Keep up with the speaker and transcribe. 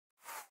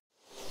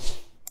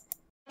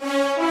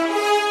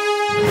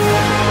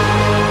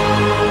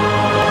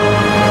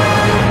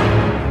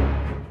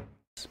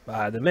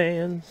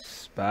Spider-Man,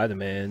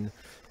 Spider-Man,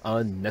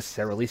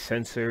 unnecessarily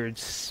censored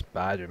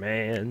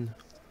Spider-Man.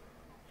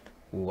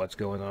 What's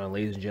going on,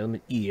 ladies and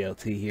gentlemen?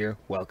 ELT here.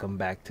 Welcome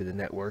back to the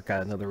network.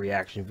 Got another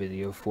reaction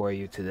video for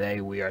you.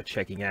 Today we are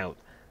checking out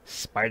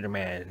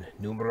Spider-Man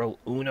numero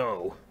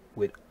uno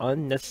with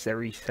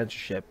unnecessary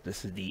censorship.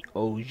 This is the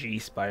OG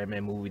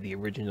Spider-Man movie, the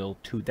original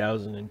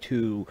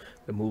 2002,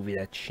 the movie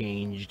that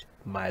changed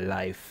my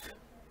life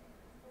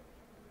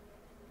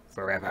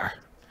forever.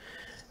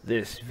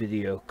 This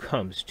video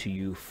comes to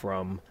you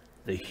from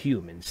the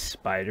Human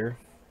Spider.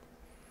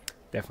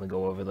 Definitely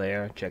go over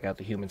there, check out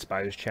the Human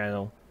Spider's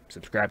channel,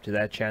 subscribe to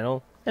that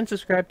channel, and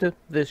subscribe to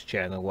this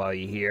channel while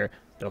you're here.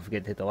 Don't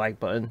forget to hit the like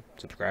button,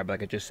 subscribe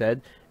like I just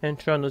said, and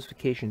turn on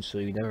notifications so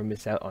you never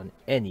miss out on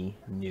any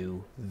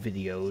new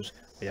videos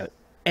without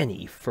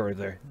any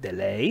further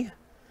delay.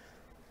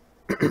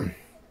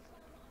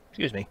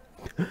 Excuse me.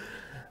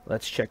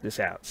 Let's check this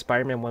out.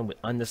 Spider-Man 1 with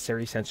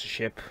unnecessary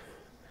censorship.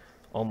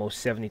 Almost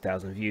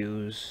 70,000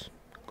 views,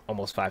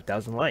 almost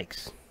 5,000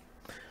 likes.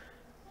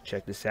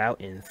 Check this out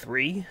in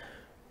 3,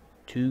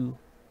 2,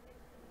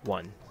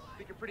 1.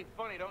 Think you're pretty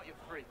funny, don't you,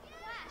 freak?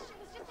 Flash, it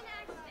was just an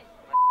accident.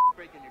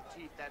 Breaking your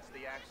teeth, that's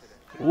the accident.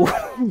 Ooh.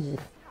 I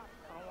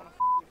don't want to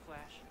you,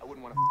 Flash. I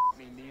wouldn't want to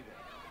me neither.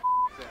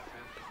 What's that,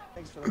 man?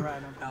 Thanks for the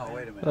ride, Uncle. Oh,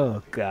 wait a minute.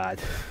 Oh, God.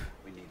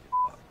 We need to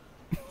talk.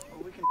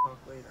 Well, we can talk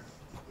later.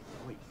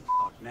 We can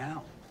talk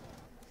now.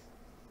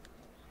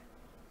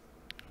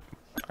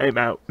 I'm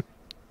out.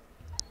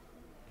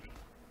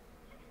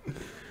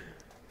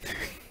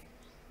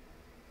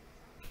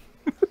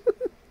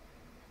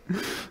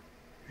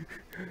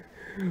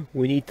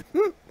 We need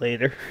to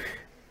later.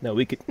 No,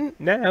 we could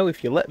now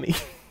if you let me.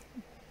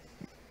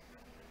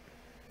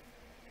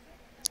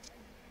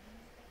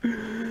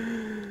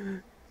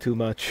 Too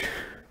much.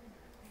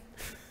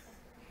 What's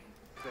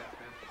that,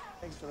 man?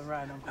 Thanks for the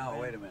ride, Uncle.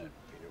 Oh, wait a minute,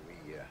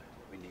 Peter.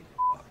 We need to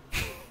talk.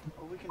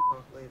 Well, we can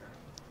talk later.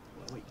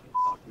 Well, we can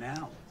talk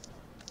now.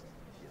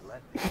 If you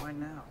let me. Why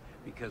now?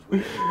 Because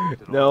we.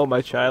 No,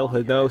 my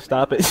childhood. No,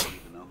 stop it. I don't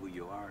even know who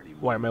you are anymore.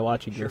 Why am I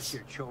watching You this?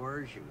 shirk your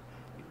chores. You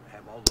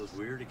have all those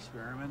weird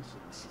experiments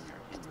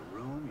in your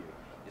room.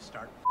 You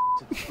start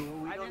at school.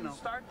 We I don't didn't know.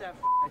 start that.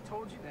 I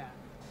told you that.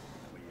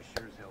 Well, you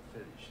sure as hell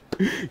finished.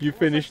 You What was I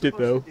finished it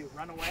supposed though. to do,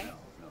 run away?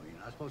 No, you're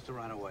not supposed to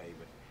run away,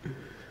 but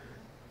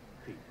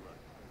Pete, look,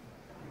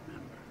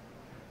 remember,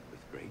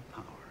 with great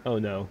power, Oh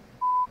no.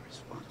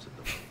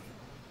 responsibility.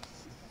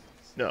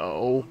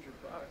 No.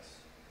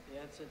 $100. The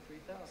ad said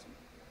 3,000.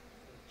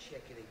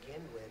 Check it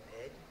again,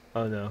 webhead.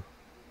 Oh no.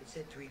 It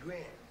said $3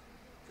 grand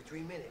for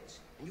 3 minutes,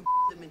 and you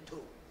them in 2.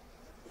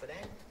 For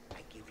that,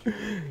 I give you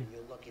 100, and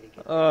you're lucky to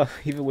get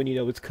Even when you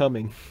know it's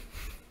coming.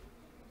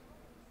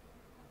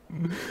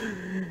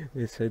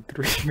 It said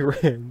 $3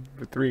 grand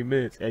for 3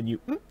 minutes, and you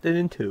did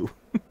in 2.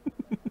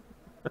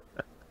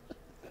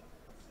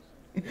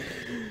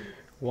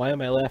 Why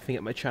am I laughing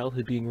at my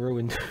childhood being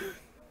ruined?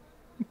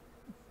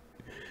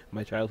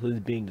 My childhood is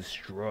being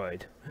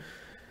destroyed.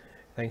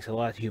 Thanks a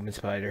lot, Human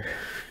Spider.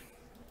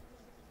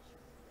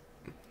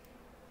 It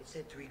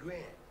said $3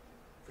 grand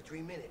for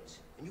 3 minutes,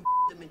 and you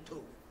them in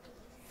 2.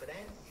 For that,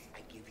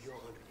 I give you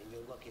 100, and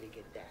you're lucky to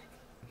get that.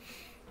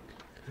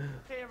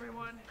 Hey,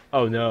 everyone.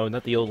 Oh no,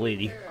 not the old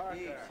lady.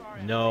 Sorry,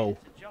 No.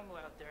 it's a jungle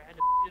out there. I had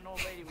to beat an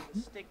old lady with a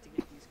stick to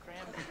get these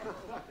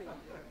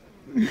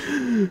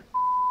cranberries.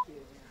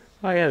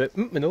 I had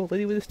an old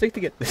lady with a stick to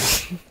get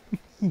this.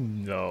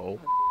 No.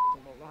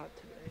 A lot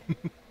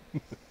today.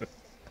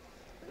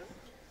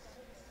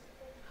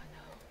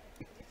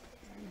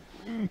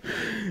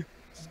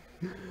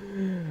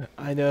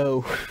 I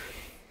know.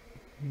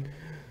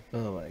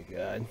 Oh my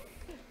god.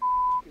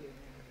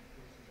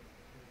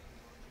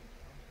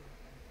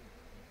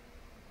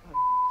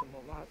 A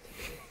lot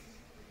today.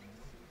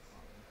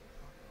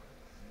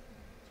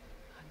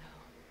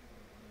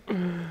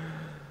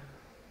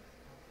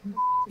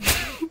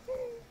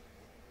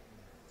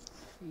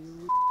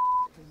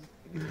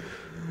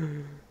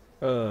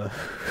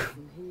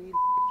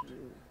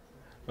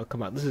 Oh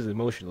come on, this is an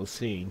emotional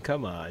scene.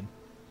 Come on.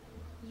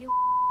 You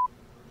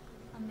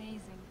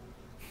amazing.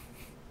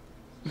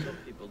 Some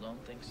people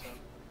don't think so.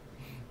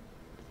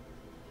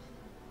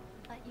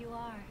 But you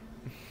are.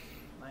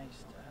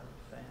 Nice to have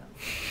a fan.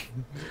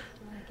 Do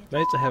you want to get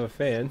Nice to have a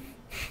fan.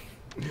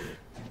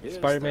 Here's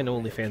Spider-Man the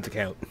OnlyFans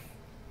account.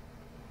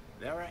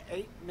 There are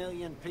 8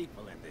 million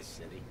people in this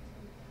city,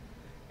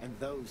 and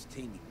those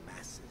teeming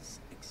masses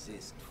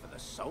exist for the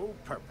sole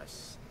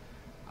purpose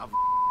of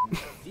a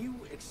few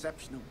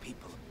exceptional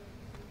people.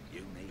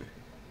 You, me,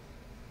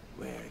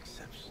 we're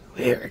exceptional.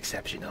 We're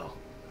exceptional.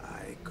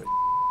 I could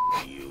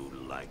you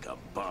like a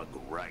bug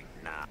right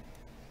now.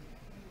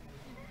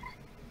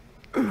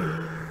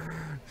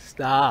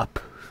 Stop.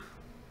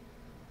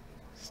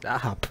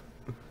 Stop.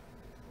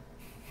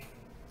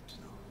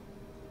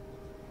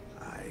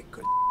 I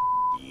could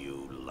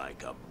you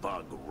like a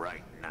bug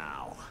right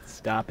now.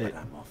 Stop it.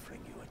 But I'm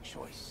offering you a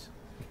choice.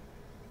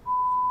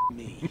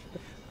 me.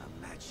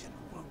 Imagine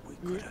what we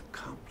could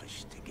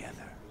accomplish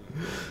together.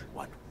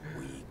 What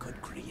we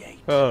could create.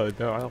 Oh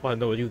no, I don't want to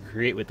know what you can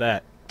create with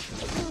that.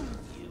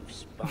 You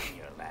spun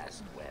your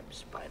last web,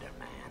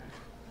 Spider-Man.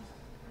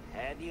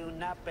 Had you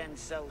not been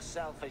so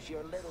selfish,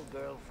 your little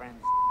girlfriend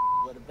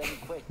would have been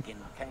quick and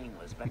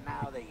painless. But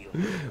now that you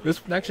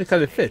This one actually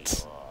kind of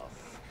fits.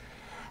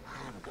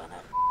 I'm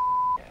gonna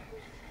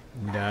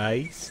her.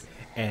 Nice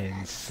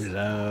and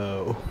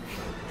slow.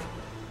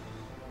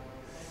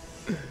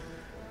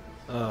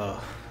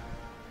 Oh,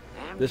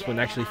 this one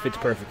actually fits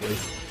perfectly.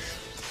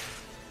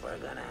 We're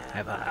gonna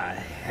Have a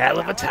hell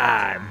of a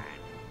time.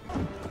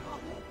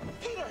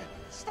 Peter,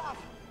 stop!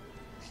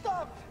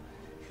 Stop!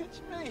 It's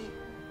me.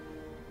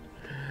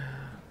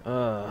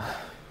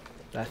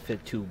 That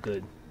fit too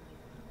good.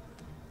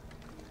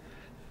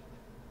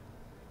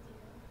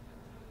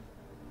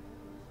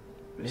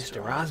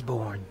 Mr.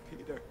 Osborn.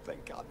 Peter,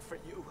 thank God for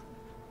you.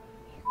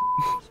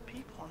 Those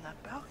people on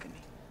that balcony.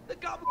 The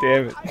goblin.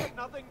 Damn it. I had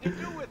nothing to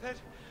do with it.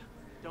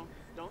 Don't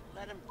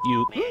let him.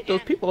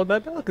 Those people on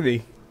that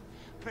balcony.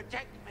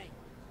 protect me.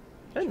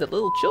 And the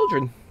little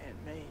children. Aunt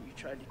May, you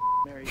tried to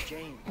Mary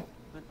Jane,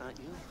 but not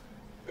you.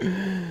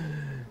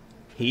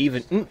 He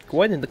even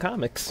Gwen in the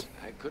comics.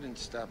 I couldn't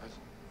stop it.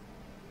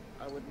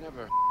 I would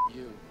never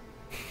you.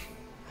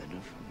 I knew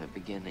from the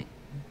beginning.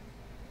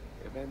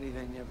 If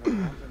anything ever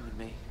happened to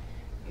me,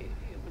 It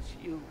was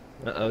you.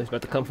 Uh-oh, he's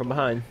about to come from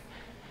behind.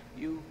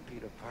 you,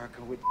 Peter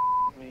Parker, would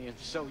me, and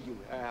so you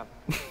have.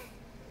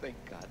 Thank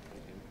God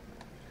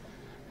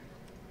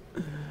for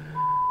you.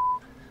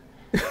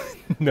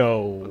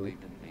 No. Believe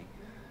in me,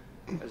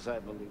 as I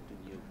believed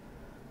in you.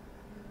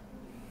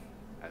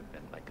 I've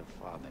been like a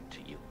father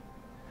to you.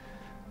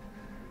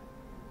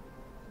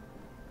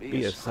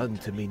 Be a son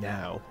to me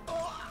now.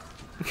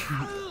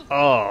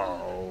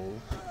 Oh.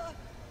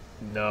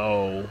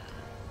 No.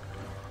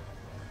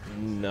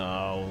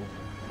 No.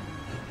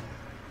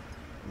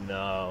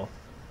 No.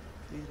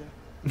 Peter,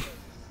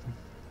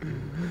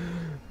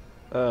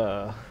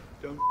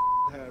 don't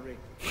Harry.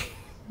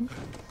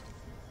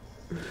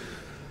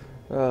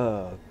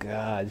 Oh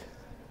God.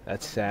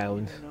 That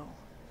sound. You know,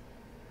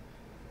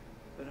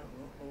 but I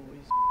will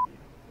always you.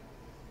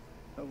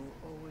 I will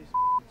always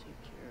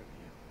take care of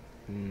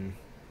you.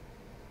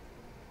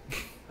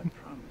 I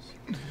promise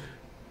you.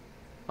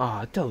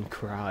 Ah, don't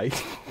cry.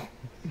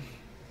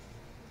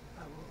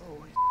 I will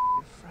always be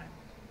your friend.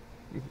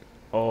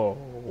 Oh.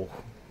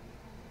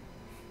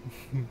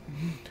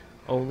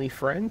 Only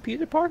friend,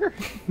 Peter Parker?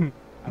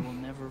 I will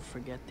never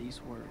forget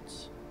these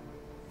words.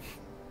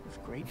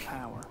 With great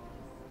power,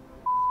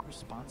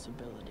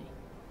 responsibility.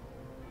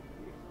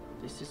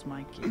 This is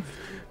my gift,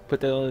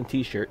 Put that on a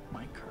t-shirt.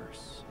 my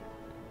curse.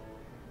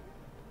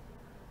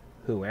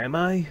 Who am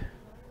I?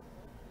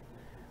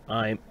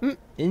 I'm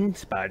in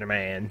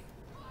Spider-Man.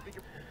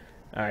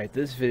 Alright,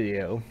 this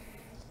video,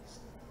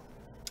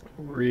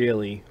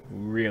 really,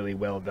 really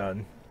well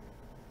done.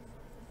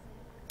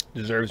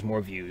 Deserves more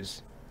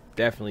views.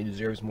 Definitely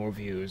deserves more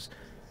views.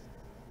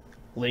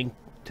 Link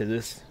to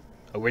this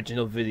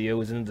original video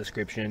is in the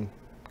description.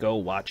 Go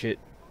watch it.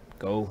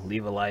 Go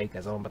leave a like,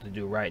 as I'm about to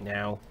do right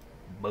now.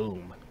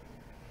 Boom.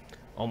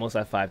 Almost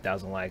at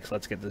 5,000 likes.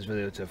 Let's get this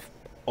video to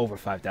over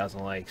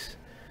 5,000 likes.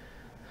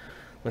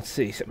 Let's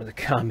see some of the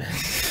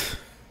comments.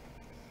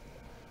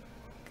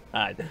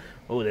 God.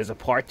 Oh, there's a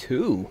part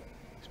 2.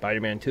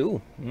 Spider-Man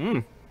 2.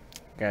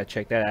 Gotta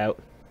check that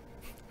out.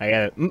 I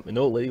gotta an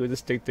old lady with a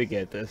stick to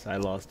get this. I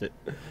lost it.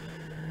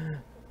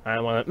 I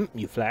don't wanna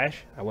you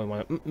Flash. I wouldn't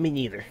wanna me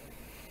neither.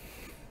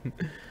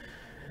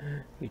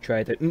 You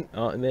tried that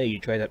Aunt May, you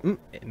tried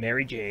that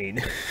Mary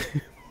Jane.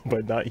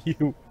 But not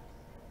you.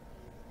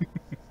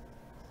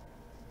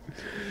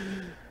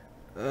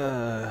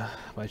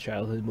 My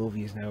childhood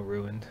movie is now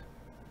ruined.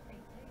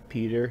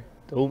 Peter,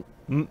 don't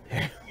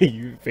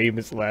your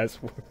famous last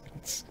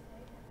words.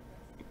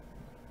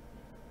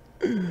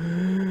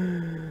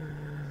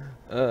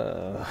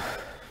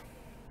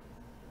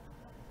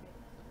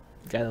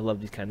 Gotta love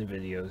these kind of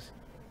videos.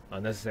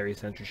 Unnecessary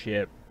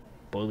censorship,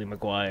 Bully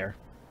Maguire,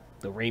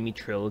 the Raimi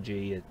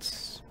trilogy.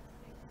 It's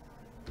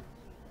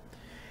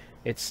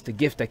the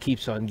gift that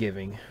keeps on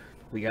giving.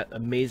 We got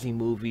amazing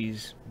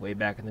movies way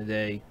back in the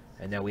day,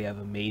 and now we have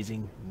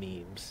amazing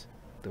memes.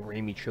 The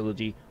Raimi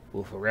trilogy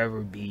will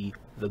forever be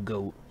the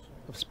GOAT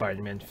of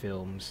Spider-Man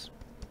films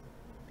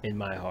in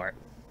my heart.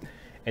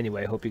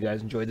 Anyway, I hope you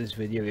guys enjoyed this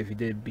video. If you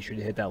did, be sure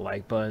to hit that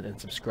like button and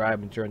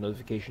subscribe and turn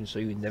notifications so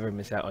you never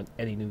miss out on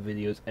any new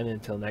videos. And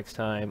until next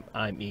time,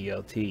 I'm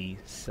ELT,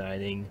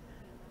 signing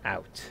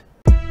out.